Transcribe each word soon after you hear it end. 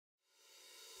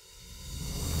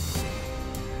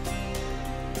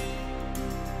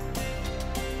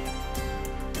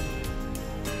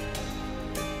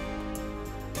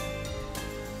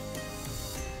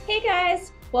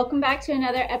Welcome back to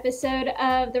another episode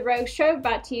of the Rogue Trove,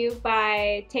 brought to you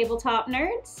by Tabletop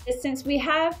Nerds. Since we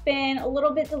have been a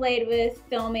little bit delayed with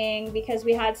filming because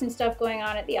we had some stuff going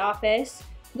on at the office,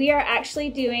 we are actually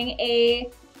doing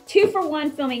a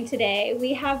 2-for-1 filming today.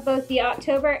 We have both the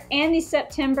October and the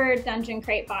September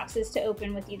Dungeoncrate boxes to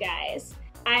open with you guys.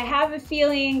 I have a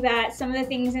feeling that some of the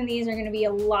things in these are going to be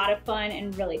a lot of fun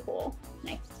and really cool.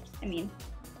 I mean,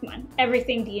 come on,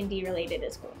 everything D&D related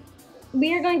is cool.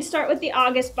 We are going to start with the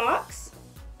August box.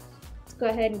 Let's go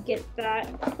ahead and get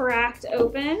that cracked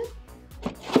open.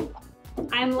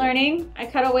 I'm learning. I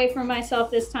cut away from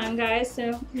myself this time, guys,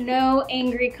 so no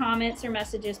angry comments or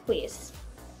messages, please.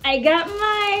 I got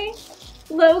my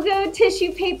logo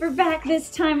tissue paper back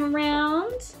this time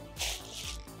around.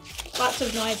 Lots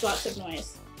of noise, lots of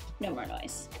noise. No more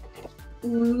noise.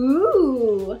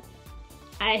 Ooh.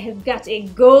 I have got a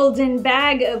golden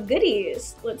bag of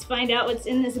goodies. Let's find out what's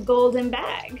in this golden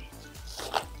bag.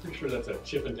 Pretty sure that's a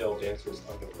Chippendale Dancer's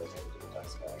underwear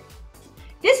dice bag.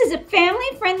 This is a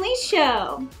family-friendly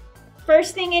show.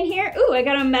 First thing in here, ooh, I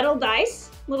got a metal dice,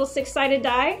 little 6-sided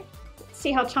die. Let's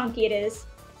see how chunky it is.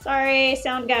 Sorry,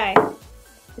 sound guy.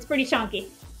 It's pretty chunky.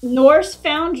 Norse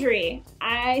Foundry.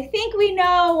 I think we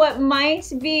know what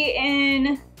might be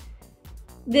in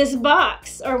this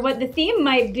box, or what the theme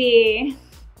might be.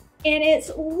 And it's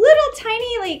little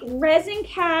tiny, like, resin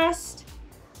cast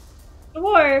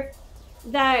dwarf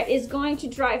that is going to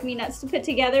drive me nuts to put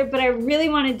together, but I really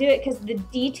want to do it because the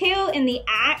detail in the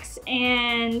axe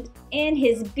and in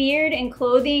his beard and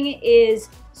clothing is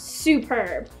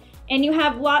superb. And you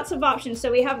have lots of options.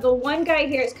 So we have the one guy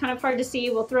here, it's kind of hard to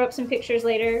see, we'll throw up some pictures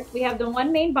later. We have the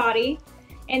one main body,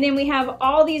 and then we have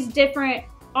all these different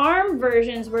arm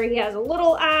versions where he has a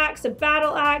little axe, a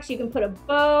battle axe, you can put a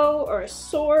bow or a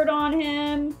sword on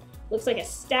him, looks like a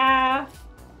staff,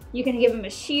 you can give him a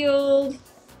shield.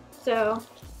 So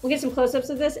we'll get some close-ups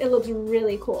of this. It looks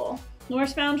really cool.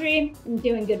 Norse Foundry,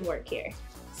 doing good work here.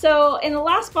 So in the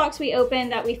last box we opened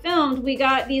that we filmed, we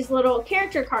got these little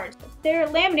character cards. They're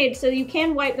laminated so you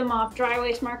can wipe them off, dry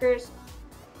erase markers,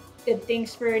 good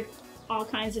things for all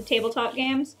kinds of tabletop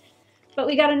games. But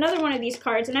we got another one of these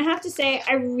cards, and I have to say,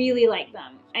 I really like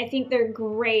them. I think they're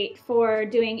great for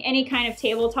doing any kind of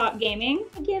tabletop gaming.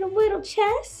 I get a little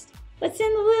chest. What's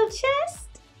in the little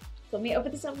chest? Let me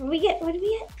open this up. What do we get? What do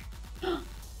we get?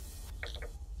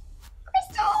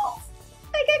 Crystals!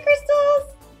 I got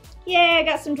crystals! Yeah, I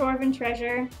got some dwarven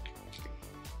treasure.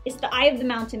 It's the Eye of the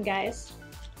Mountain, guys.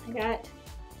 I got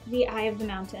the Eye of the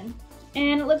Mountain.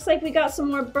 And it looks like we got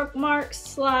some more bookmarks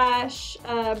slash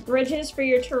bridges for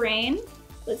your terrain.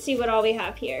 Let's see what all we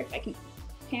have here. If I can,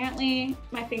 apparently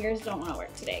my fingers don't want to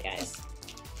work today, guys.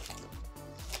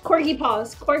 Corgi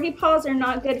paws. Corgi paws are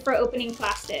not good for opening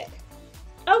plastic.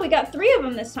 Oh, we got 3 of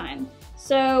them this time.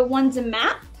 So one's a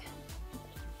map,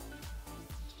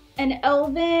 an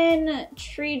elven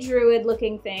tree druid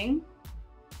looking thing,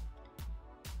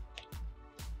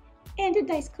 and a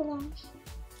dice collage.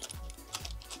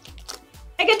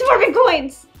 I got dwarven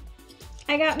coins!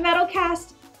 I got metal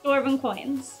cast dwarven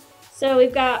coins. So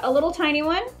we've got a little tiny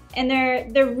one, and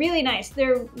they're really nice.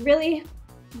 They're really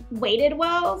weighted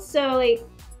well, so like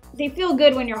they feel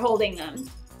good when you're holding them.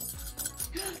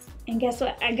 And guess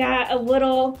what? I got a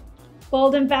little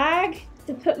golden bag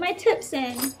to put my tips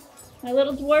in. My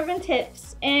little dwarven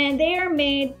tips. And they are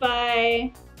made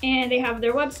by, and they have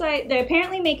their website. They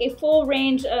apparently make a full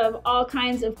range of all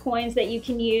kinds of coins that you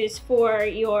can use for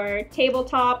your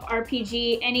tabletop,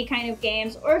 RPG, any kind of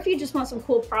games, or if you just want some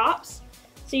cool props.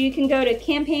 So you can go to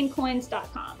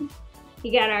campaigncoins.com.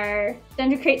 You got our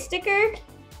Dungeoncrate sticker.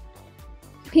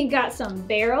 We got some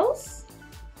barrels.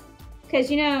 Because,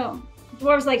 you know,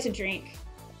 dwarves like to drink.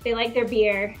 They like their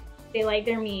beer. They like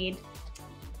their mead.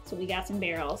 So we got some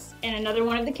barrels. And another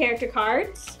one of the character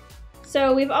cards.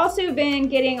 So we've also been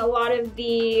getting a lot of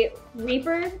the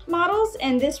Reaper models,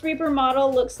 and this Reaper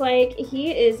model looks like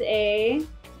he's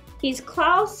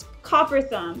Klaus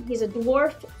Copperthumb. He's a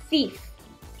dwarf thief.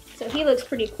 So he looks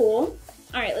pretty cool.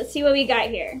 All right, let's see what we got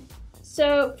here.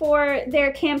 So for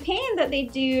their campaign that they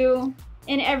do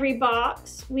in every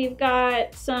box, we've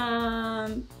got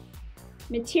some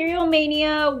Material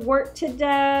Mania, Work to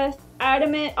Death,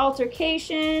 Adamant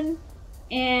Altercation,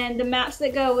 and the maps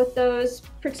that go with those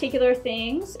particular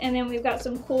things. And then we've got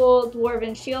some cool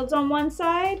dwarven shields on one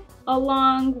side,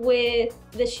 along with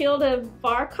the Shield of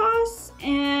Varkos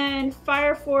and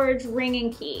Fireforge Ring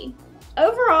and Key.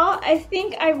 Overall, I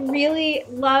think I really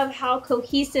love how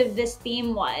cohesive this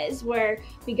theme was, where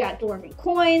we got dwarven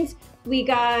coins, we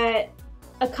got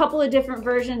a couple of different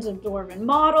versions of dwarven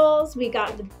models, we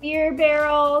got the beer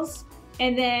barrels,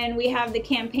 And then we have the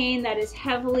campaign that is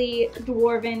heavily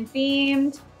dwarven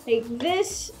themed. Like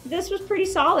this was pretty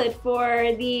solid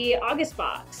for the August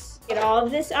box. Get all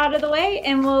of this out of the way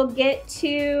and we'll get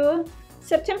to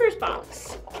September's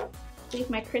box. Leave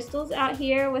my crystals out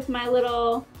here with my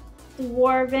little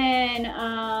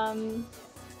dwarven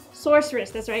sorceress.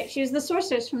 That's right, she was the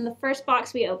sorceress from the first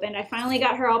box we opened. I finally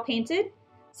got her all painted.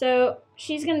 So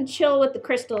she's gonna chill with the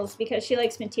crystals because she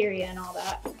likes materia and all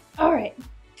that. All right,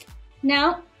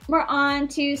 now we're on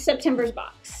to September's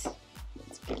box.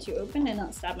 Let's get you open and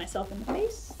not stab myself in the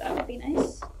face. That would be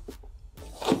nice.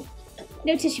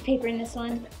 No tissue paper in this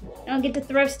one. I don't get to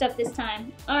throw stuff this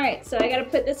time. All right, so I gotta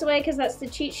put this away because that's the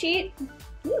cheat sheet.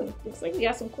 Ooh, looks like we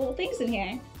got some cool things in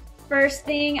here. First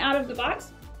thing out of the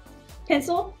box,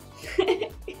 pencil.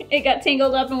 It got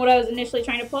tangled up in what I was initially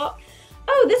trying to pull out.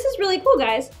 Oh, this is really cool,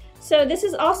 guys. So this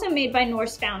is also made by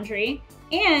Norse Foundry.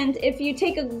 And if you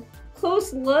take a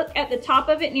close look at the top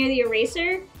of it near the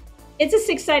eraser, it's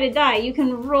a 6-sided die. You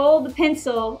can roll the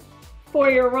pencil for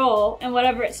your roll, and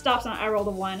whatever it stops on, I rolled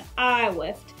a 1. I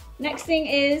whiffed. Next thing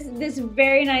is this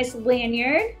very nice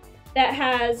lanyard that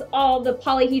has all the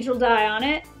polyhedral die on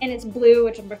it, and it's blue,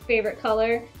 which is my favorite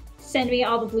color. Send me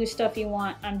all the blue stuff you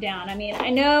want, I'm down. I mean, I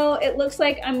know it looks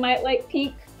like I might like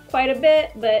pink quite a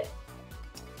bit, but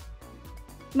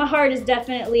my heart is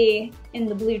definitely in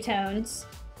the blue tones.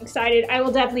 Excited, I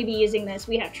will definitely be using this.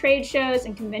 We have trade shows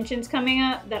and conventions coming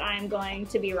up that I'm going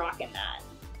to be rocking that.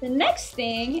 The next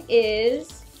thing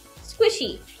is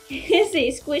squishy. It's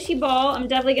a squishy ball. I'm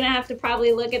definitely gonna have to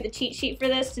probably look at the cheat sheet for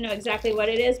this to know exactly what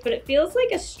it is, but it feels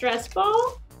like a stress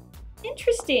ball.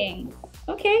 Interesting.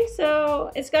 Okay,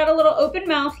 so it's got a little open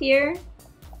mouth here,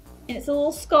 and it's a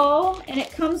little skull, and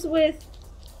it comes with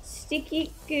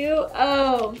sticky goo.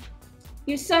 Oh,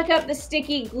 you suck up the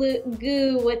sticky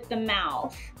goo with the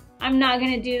mouth. I'm not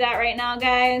gonna do that right now,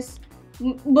 guys.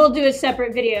 We'll do a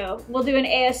separate video. We'll do an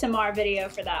ASMR video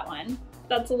for that one.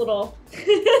 That's a little, that's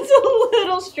a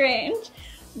little strange,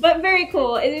 but very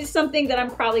cool. It is something that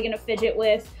I'm probably gonna fidget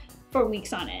with for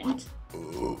weeks on end.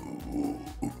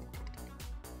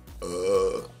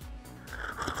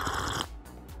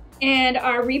 And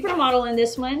our Reaper model in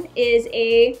this one is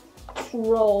a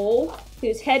troll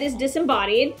whose head is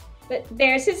disembodied, but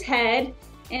there's his head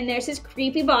and there's his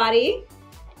creepy body.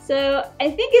 So I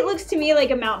think it looks to me like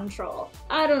a mountain troll.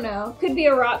 I don't know, could be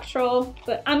a rock troll,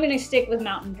 but I'm gonna stick with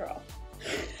mountain troll.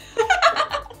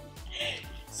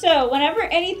 So whenever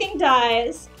anything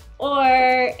dies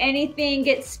or anything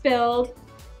gets spilled,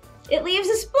 it leaves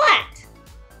a splat.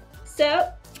 So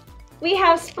we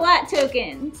have splat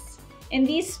tokens, and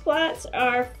these splats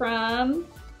are from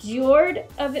Lord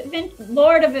of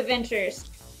Adventures.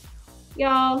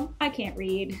 Y'all, I can't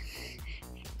read.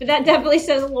 But that definitely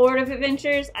says Lord of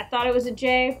Adventures. I thought it was a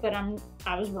J, but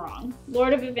I was wrong.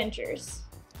 Lord of Adventures.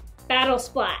 Battle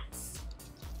splats.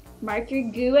 Mark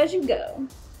your goo as you go.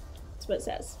 That's what it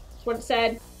says. That's what it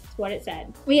said. That's what it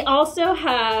said. We also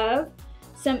have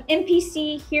some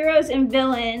NPC heroes and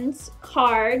villains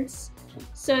cards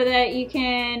so that you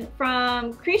can,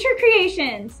 from Creature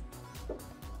Creations.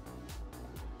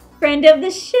 Friend of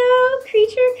the show,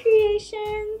 Creature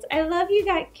Creations. I love you,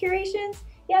 got curations.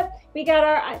 Yep, we got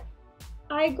our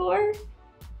Igor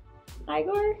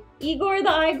the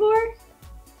Igor?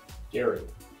 Gary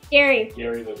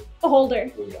the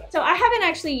holder. So I haven't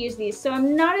actually used these, so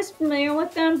I'm not as familiar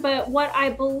with them, but what I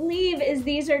believe is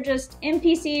these are just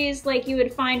NPCs like you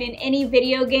would find in any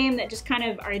video game that just kind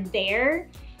of are there,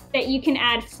 that you can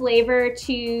add flavor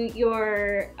to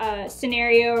your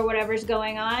scenario or whatever's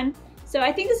going on. So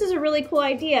I think this is a really cool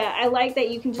idea. I like that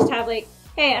you can just have like,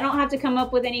 hey, I don't have to come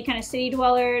up with any kind of city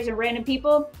dwellers or random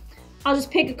people. I'll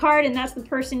just pick a card and that's the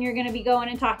person you're gonna be going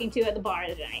and talking to at the bar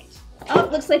tonight. Oh,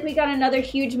 looks like we got another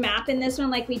huge map in this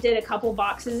one like we did a couple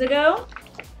boxes ago.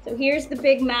 So here's the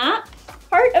big map.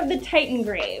 Part of the Titan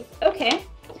Grave. Okay.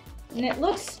 And it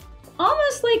looks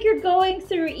almost like you're going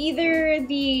through either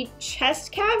the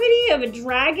chest cavity of a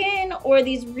dragon or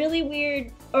these really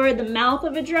weird, or the mouth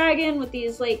of a dragon with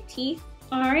these like teeth.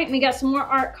 All right, we got some more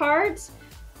art cards.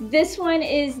 This one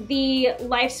is the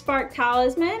Life Spark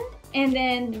Talisman. And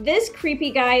then this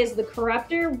creepy guy is the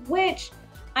Corruptor, which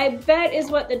I bet is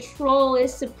what the troll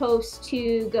is supposed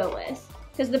to go with.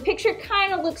 Because the picture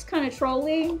kind of looks kind of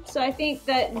trolly, so I think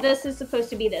that this is supposed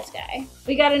to be this guy.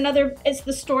 We got another, it's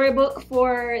the storybook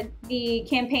for the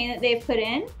campaign that they've put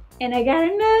in. And I got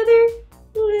another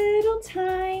little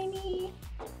tiny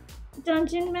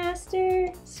Dungeon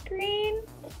Master screen.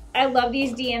 I love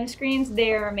these DM screens,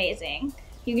 they're amazing.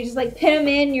 You can just like pin them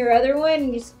in your other one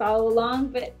and you just follow along,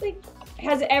 but it like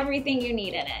has everything you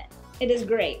need in it. It is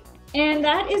great. And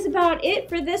that is about it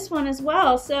for this one as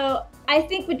well. So I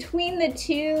think between the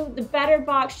two, the better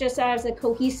box just as a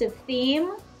cohesive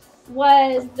theme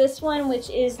was this one, which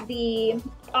is the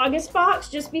August box,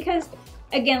 just because,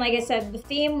 again, like I said, the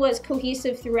theme was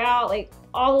cohesive throughout, like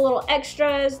all the little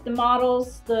extras, the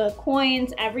models, the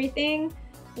coins, everything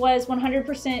was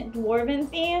 100% Dwarven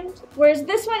themed. Whereas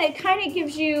this one, it kind of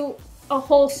gives you a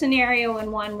whole scenario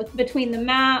in one with between the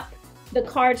map, the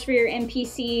cards for your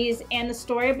NPCs, and the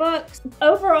storybooks.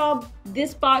 Overall,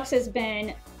 this box has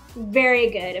been very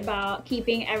good about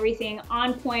keeping everything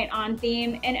on point, on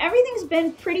theme, and everything's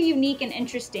been pretty unique and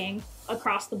interesting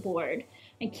across the board.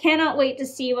 I cannot wait to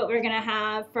see what we're gonna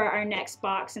have for our next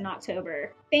box in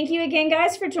October. Thank you again,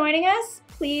 guys, for joining us.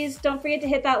 Please don't forget to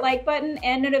hit that like button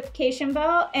and notification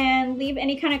bell, and leave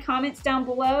any kind of comments down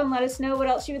below and let us know what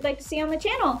else you would like to see on the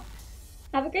channel.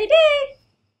 Have a great day!